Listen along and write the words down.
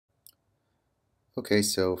Okay,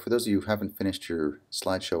 so for those of you who haven't finished your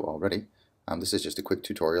slideshow already, this is just a quick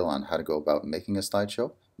tutorial on how to go about making a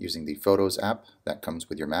slideshow using the Photos app that comes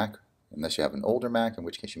with your Mac, unless you have an older Mac, in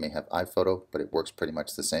which case you may have iPhoto, but it works pretty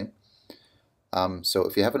much the same. So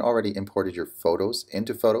if you haven't already imported your photos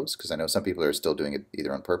into Photos, because I know some people are still doing it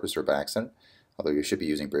either on purpose or by accident, although you should be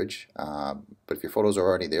using Bridge, but if your photos are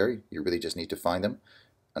already there, you really just need to find them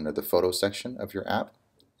under the Photos section of your app,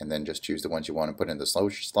 and then just choose the ones you want to put in the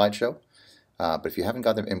slideshow. But if you haven't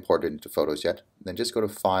got them imported into Photos yet, then just go to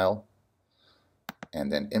File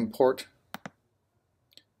and then Import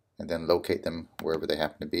and then locate them wherever they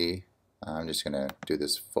happen to be. I'm just going to do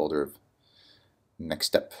this folder of next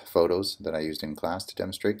step photos that I used in class to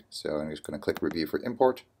demonstrate. So I'm just going to click Review for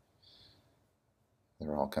Import.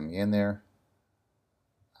 They're all coming in there.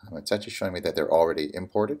 It's actually showing me that they're already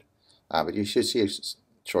imported, but you should see a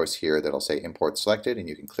choice here that'll say Import Selected, and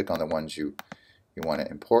you can click on the ones you want to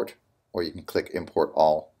import, or you can click Import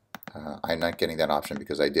All. I'm not getting that option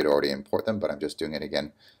because I did already import them, but I'm just doing it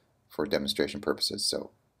again for demonstration purposes.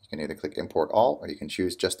 So you can either click Import All, or you can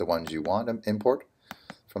choose just the ones you want to import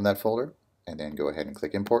from that folder, and then go ahead and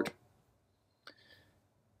click Import.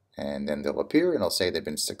 And then they'll appear, and it'll say they've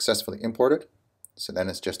been successfully imported. So then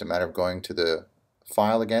it's just a matter of going to the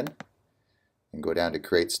file again, and go down to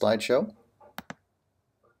Create Slideshow.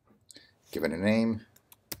 Give it a name.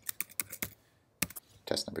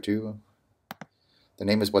 Test number 2. The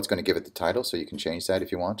name is what's going to give it the title, so you can change that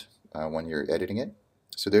if you want when you're editing it.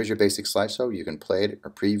 So there's your basic slideshow. You can play it or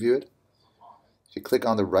preview it. If you click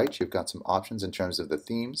on the right, you've got some options in terms of the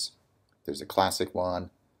themes. There's a classic one,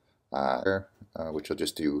 which will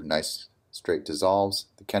just do nice straight dissolves.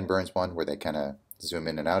 The Ken Burns one, where they kind of zoom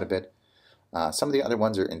in and out a bit. Some of the other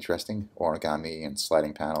ones are interesting, origami and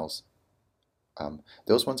sliding panels.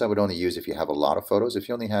 Those ones I would only use if you have a lot of photos. If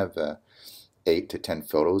you only have 8 to 10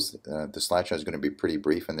 photos, the slideshow is going to be pretty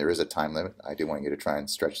brief, and there is a time limit. I do want you to try and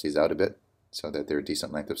stretch these out a bit so that they're a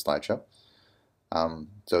decent length of slideshow.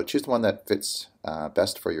 So choose the one that fits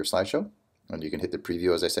best for your slideshow, and you can hit the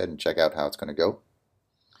preview, as I said, and check out how it's going to go.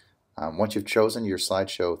 Once you've chosen your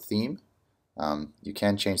slideshow theme, you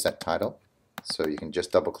can change that title. So you can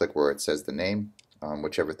just double click where it says the name,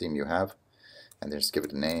 whichever theme you have, and then just give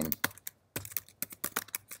it a name.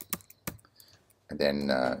 And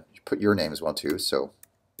then put your name as well too, so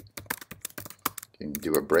you can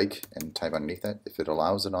do a break and type underneath that if it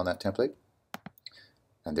allows it on that template.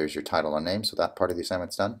 And there's your title and name, so that part of the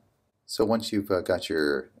assignment's done. So once you've got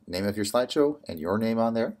your name of your slideshow and your name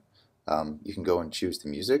on there, you can go and choose the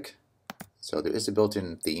music. So there is a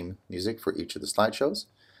built-in theme music for each of the slideshows.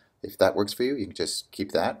 If that works for you, you can just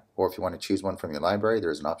keep that, or if you want to choose one from your library,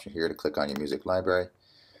 there's an option here to click on your music library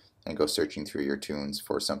and go searching through your tunes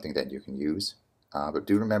for something that you can use. But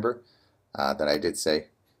do remember that I did say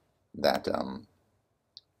that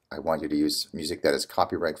I want you to use music that is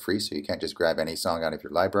copyright free, so you can't just grab any song out of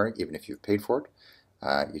your library, even if you've paid for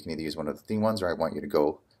it. You can either use one of the theme ones, or I want you to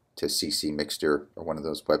go to CC Mixter or one of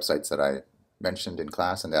those websites that I mentioned in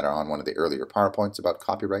class and that are on one of the earlier PowerPoints about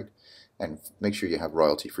copyright, and make sure you have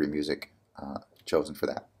royalty-free music chosen for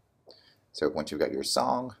that. So once you've got your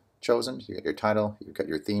song chosen, you got your title, you've got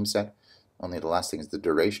your theme set, only the last thing is the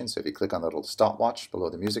duration. So if you click on the little stopwatch below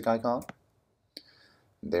the music icon,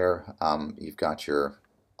 there you've got your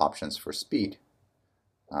options for speed.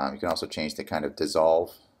 You can also change the kind of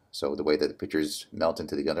dissolve, so the way that the pictures melt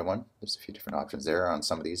into the other one. There's a few different options there on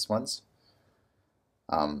some of these ones.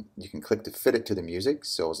 You can click to fit it to the music,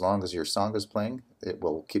 so as long as your song is playing, it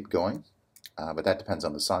will keep going. But that depends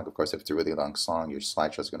on the song. Of course, if it's a really long song, your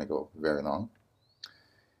slideshow is going to go very long.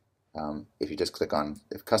 If you just click on,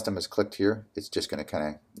 if custom is clicked here, it's just going to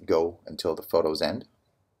kind of go until the photos end.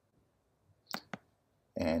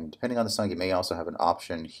 And depending on the song, you may also have an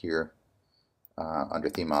option here under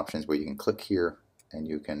theme options where you can click here and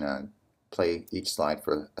you can play each slide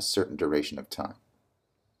for a certain duration of time.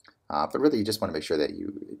 But really, you just want to make sure that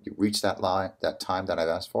you reach that time that I've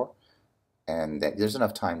asked for, and that there's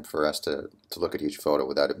enough time for us to look at each photo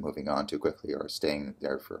without it moving on too quickly or staying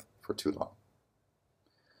there for too long.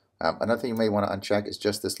 Another thing you may want to uncheck is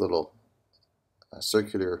just this little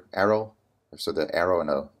circular arrow, so the arrow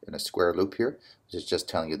in a square loop here, which is just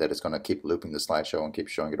telling you that it's going to keep looping the slideshow and keep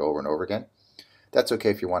showing it over and over again. That's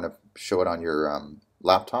okay if you want to show it on your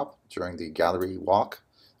laptop during the gallery walk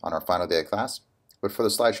on our final day of class. But for the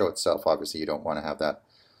slideshow itself, obviously you don't want to have that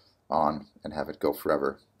on and have it go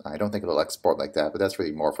forever. I don't think it'll export like that, but that's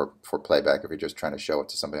really more for playback if you're just trying to show it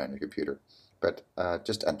to somebody on your computer. But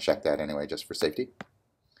just uncheck that anyway, just for safety.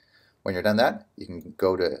 When you're done that, you can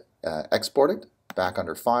go to export it, back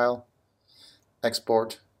under File,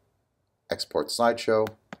 Export, Export Slideshow,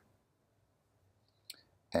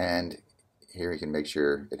 And here you can make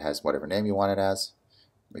sure it has whatever name you want it as.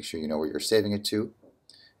 Make sure you know where you're saving it to.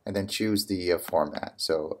 And then choose the format.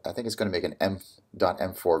 So I think it's going to make an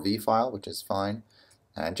 .m4v file, which is fine.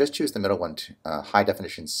 And just choose the middle one, high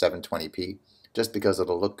definition 720p, just because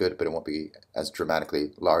it'll look good, but it won't be as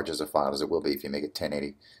dramatically large as a file as it will be if you make it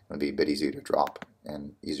 1080. It'll be a bit easier to drop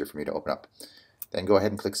and easier for me to open up. Then go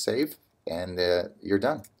ahead and click save, and you're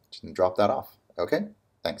done. You can drop that off. Okay,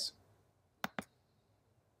 thanks.